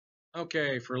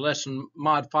Okay, for lesson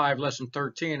mod 5, lesson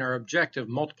 13, our objective,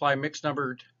 multiply mixed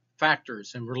numbered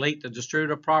factors and relate the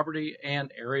distributive property and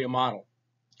area model.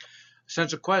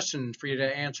 Essential question for you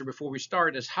to answer before we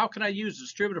start is, how can I use the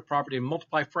distributive property to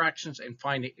multiply fractions and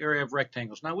find the area of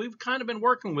rectangles? Now, we've kind of been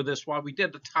working with this while we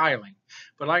did the tiling.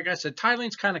 But like I said, tiling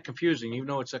is kind of confusing, even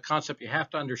though it's a concept you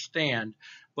have to understand.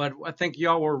 But I think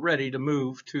y'all were ready to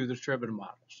move to the distributive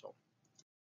model.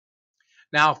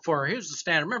 Now, here's the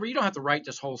standard. Remember, you don't have to write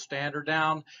this whole standard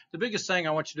down. The biggest thing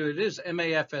I want you to do is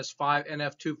MAFS5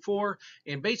 NF24,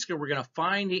 and basically we're going to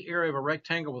find the area of a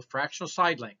rectangle with fractional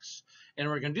side lengths. And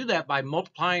we're going to do that by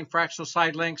multiplying fractional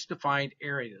side lengths to find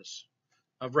areas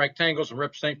of rectangles and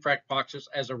representing frac boxes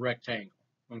as a rectangle.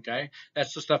 Okay,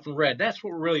 that's the stuff in red. That's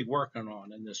what we're really working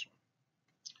on in this one.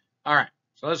 All right,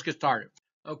 so let's get started.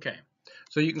 Okay,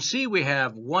 so you can see we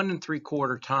have 1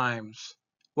 3/4 times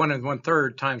 1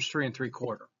 1/3 times 3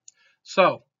 3/4.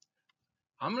 So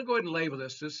I'm going to go ahead and label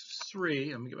this. This is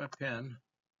 3. Let me get my pen.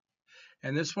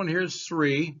 And this one here is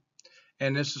 3.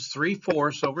 And this is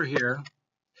 3/4 over here.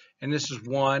 And this is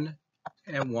 1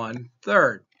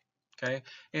 1/3. Okay.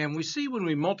 And we see when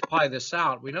we multiply this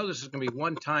out, we know this is going to be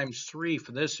 1 times 3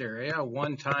 for this area,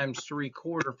 1 times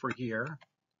 3/4 for here.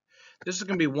 This is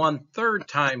going to be 1/3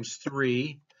 times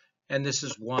 3. And this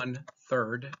is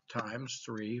 1/3 times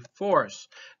 3/4.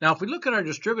 Now, if we look at our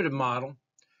distributive model,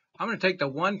 I'm going to take the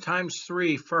 1 times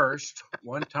 3 first.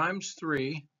 1 times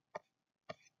 3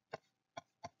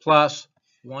 plus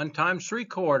 1 times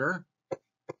 3/4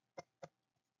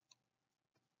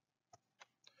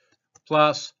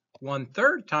 plus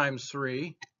 1/3 times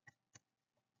 3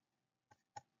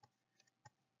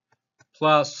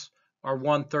 plus our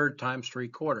 1/3 times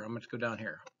 3/4. I'm going to go down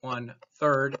here.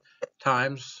 1/3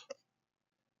 times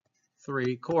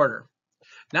 3/4.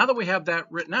 Now that we have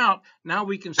that written out, now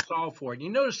we can solve for it.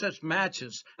 You notice that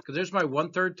matches, because there's my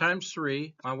 1/3 times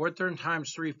 3, my 1/3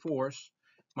 times 3/4,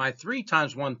 my 3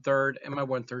 times 1/3, and my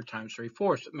 1/3 times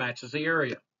 3/4. It matches the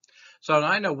area. So now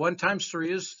I know 1 times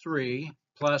 3 is 3,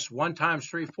 plus 1 times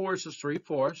 3/4 is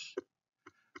 3/4,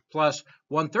 plus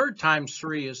 1/3 times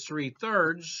 3 is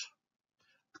 3/3,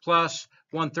 plus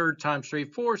 1/3 times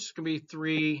 3/4 is going to be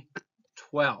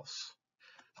 3/12.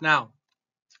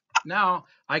 Now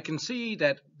I can see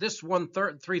that this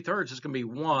 3/3 is going to be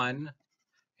 1,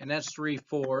 and that's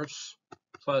 3/4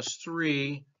 plus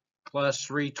 3 plus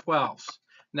 3/12.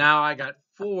 Now I got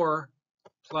 4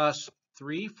 plus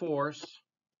 3/4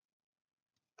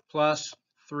 plus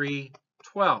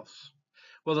 3/12.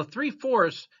 Well, the 3/4,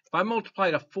 if I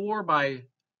multiply the 4 by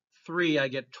 3, I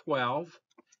get 12,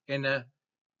 and the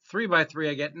 3 by 3,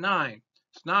 I get 9.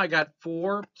 So now I got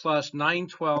 4 plus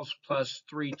 9/12 plus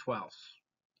 3/12.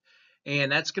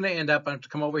 And that's going to end up, I have to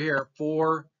come over here,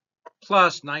 4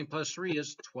 plus 9 plus 3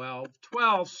 is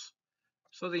 12/12.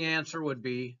 So the answer would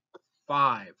be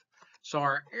 5. So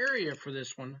our area for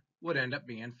this one would end up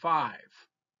being 5.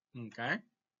 Okay,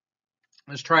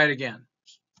 let's try it again.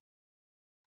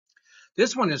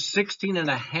 This one is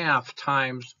 16.5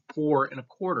 times 4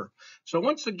 1/4. So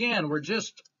once again, we're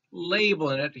just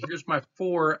labeling it. Here's my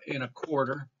 4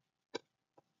 1/4.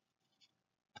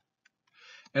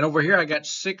 And over here, I got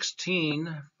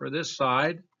 16 for this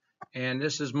side, and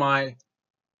this is my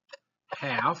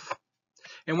half.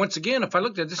 And once again, if I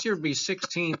looked at this here, would be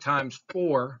 16 times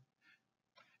 4.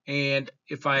 And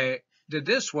if I did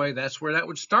this way, that's where that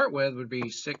would start with, would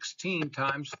be 16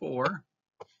 times 4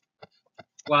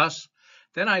 plus,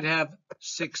 then I'd have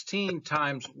 16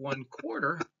 times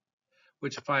 1/4,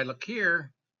 which if I look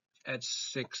here, at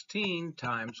 16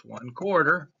 times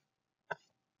 1/4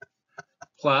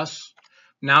 plus,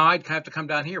 now I'd have to come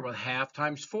down here with half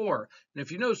times 4. And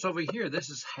if you notice over here,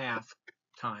 this is half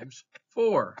times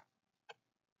 4.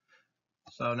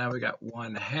 So now we got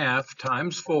 1/2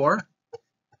 times 4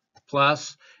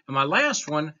 plus, and my last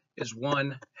one is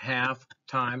 1/2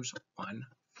 times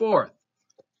 1/4.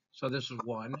 So this is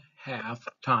 1/2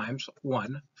 times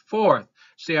 1/4.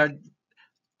 See, our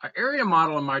area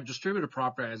model and my distributive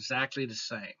property are exactly the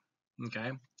same.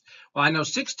 Okay. Well, I know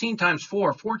 16 times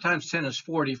 4, 4 times 10 is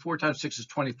 40, 4 times 6 is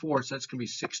 24, so that's going to be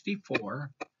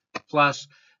 64 plus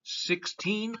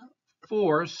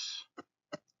 16/4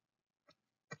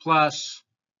 plus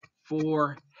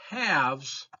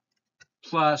 4/2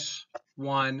 plus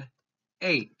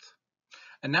 1/8.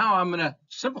 And now I'm going to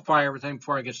simplify everything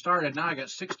before I get started. Now I got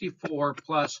 64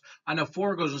 plus, I know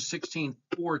 4 goes in 16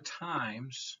 4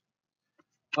 times,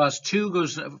 plus 2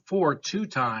 goes in 4 2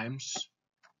 times,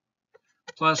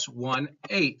 plus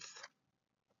 1/8.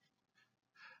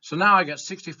 So now I got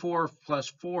 64 plus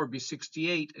 4 would be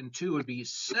 68, and 2 would be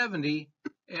 70,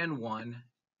 and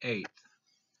 1/8.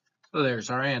 So there's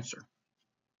our answer.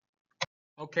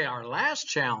 Okay, our last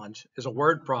challenge is a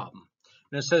word problem.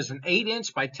 And it says an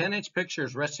 8-inch by 10-inch picture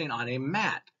is resting on a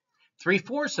mat.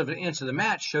 3/4 of an inch of the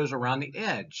mat shows around the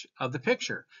edge of the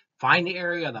picture. Find the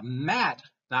area of the mat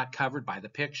not covered by the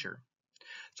picture.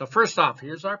 So first off,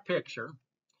 here's our picture.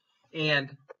 And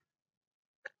let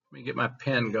me get my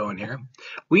pen going here.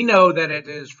 We know that it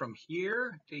is from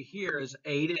here to here is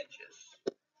 8 inches.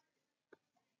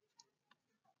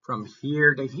 From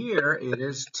here to here, it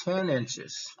is 10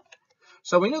 inches.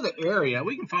 So we know the area.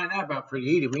 We can find out about pretty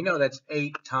easy. We know that's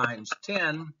 8 times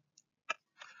 10.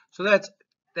 So that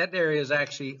area is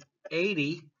actually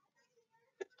 80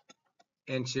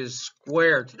 inches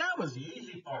squared. So that was the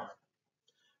easy part.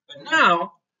 But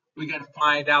now we got to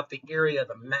find out the area of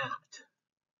the mat.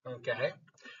 Okay.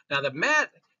 Now the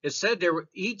mat is said there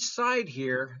each side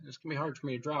here. It's gonna be hard for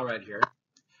me to draw right here.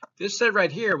 This side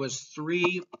right here was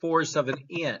 3/4 of an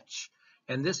inch,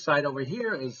 and this side over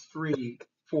here is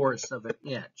 3/4 of an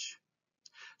inch.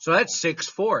 So that's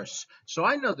 6/4. So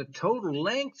I know the total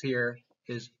length here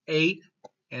is 8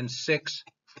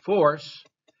 6/4,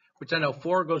 which I know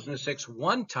 4 goes into 6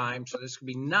 one time, so this could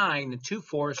be 9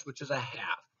 2/4, which is a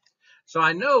half. So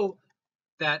I know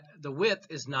that the width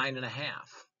is 9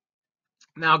 1/2.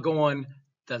 Now going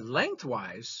the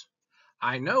lengthwise,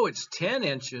 I know it's 10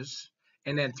 inches,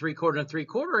 and then 3/4 and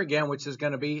 3/4 again, which is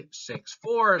going to be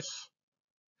 6/4,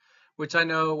 which I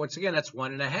know, once again, that's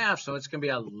 1 1/2, so it's going to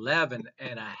be 11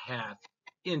 1/2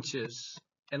 inches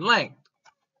in length.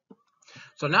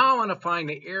 So now I want to find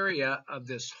the area of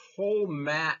this whole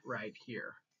mat right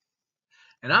here.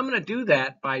 And I'm going to do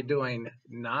that by doing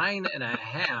 9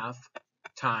 1/2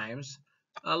 times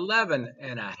 11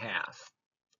 1/2.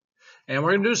 And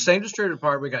we're going to do the same distributed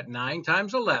part. We got 9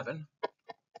 times 11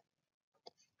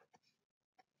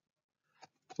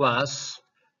 plus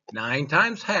 9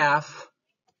 times half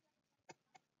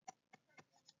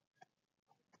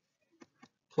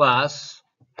plus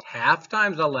half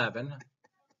times 11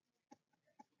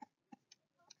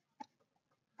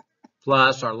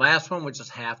 plus our last one, which is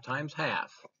half times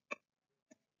half.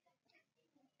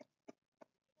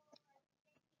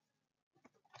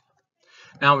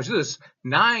 Now we do this.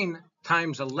 9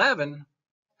 times 11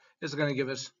 is going to give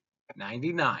us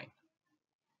 99.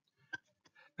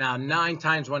 Now 9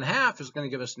 times 1/2 is going to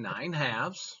give us 9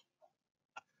 halves,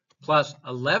 plus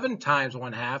 11 times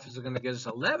 1/2 is going to give us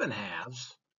 11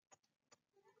 halves,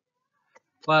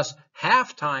 plus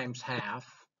half times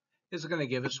half is going to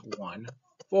give us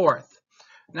 1/4.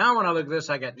 Now when I look at this,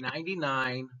 I got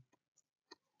 99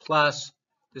 plus,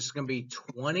 this is going to be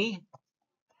 20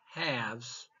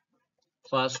 halves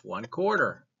plus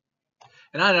 1/4.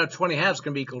 And I know 20 halves is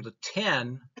going to be equal to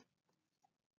 10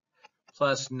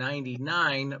 plus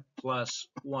 99 plus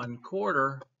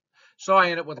 1/4. So I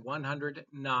end up with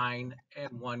 109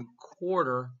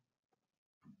 1/4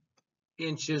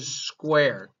 inches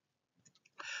squared.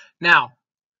 Now,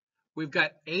 we've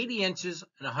got 80 inches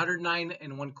and 109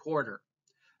 1/4.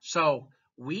 So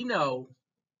we know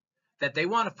that they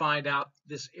want to find out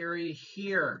this area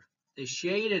here, the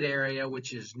shaded area,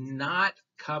 which is not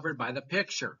covered by the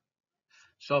picture.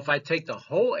 So if I take the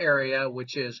whole area,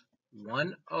 which is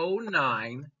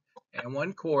 109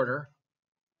 1/4,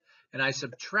 and I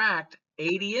subtract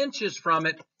 80 inches from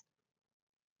it,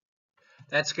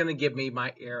 that's going to give me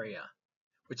my area,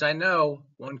 which I know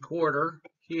 1/4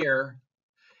 here,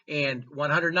 and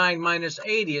 109 minus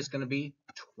 80 is going to be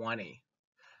 20.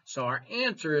 So our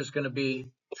answer is going to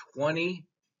be 20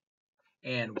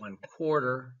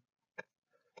 1/4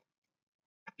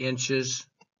 inches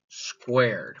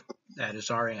squared. That is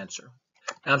our answer.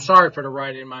 Now, I'm sorry for the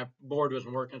writing. My board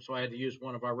wasn't working, so I had to use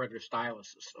one of our regular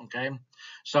styluses, okay?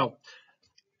 So,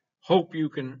 hope you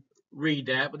can read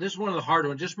that. But this is one of the hard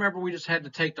ones. Just remember, we just had to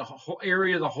take the whole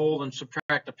area of the hole and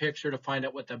subtract the picture to find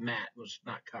out what the mat was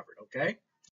not covered, okay?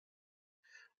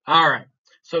 All right.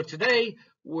 So today,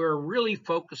 we're really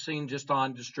focusing just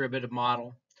on distributive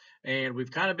model. And we've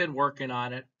kind of been working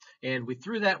on it. And we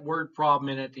threw that word problem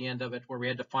in at the end of it where we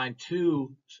had to find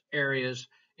 2 areas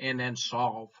and then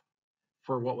solve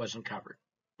for what wasn't covered.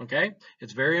 Okay?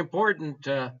 It's very important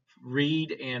to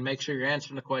read and make sure you're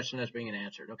answering the question that's being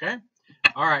answered. Okay?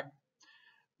 All right.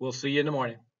 We'll see you in the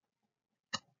morning.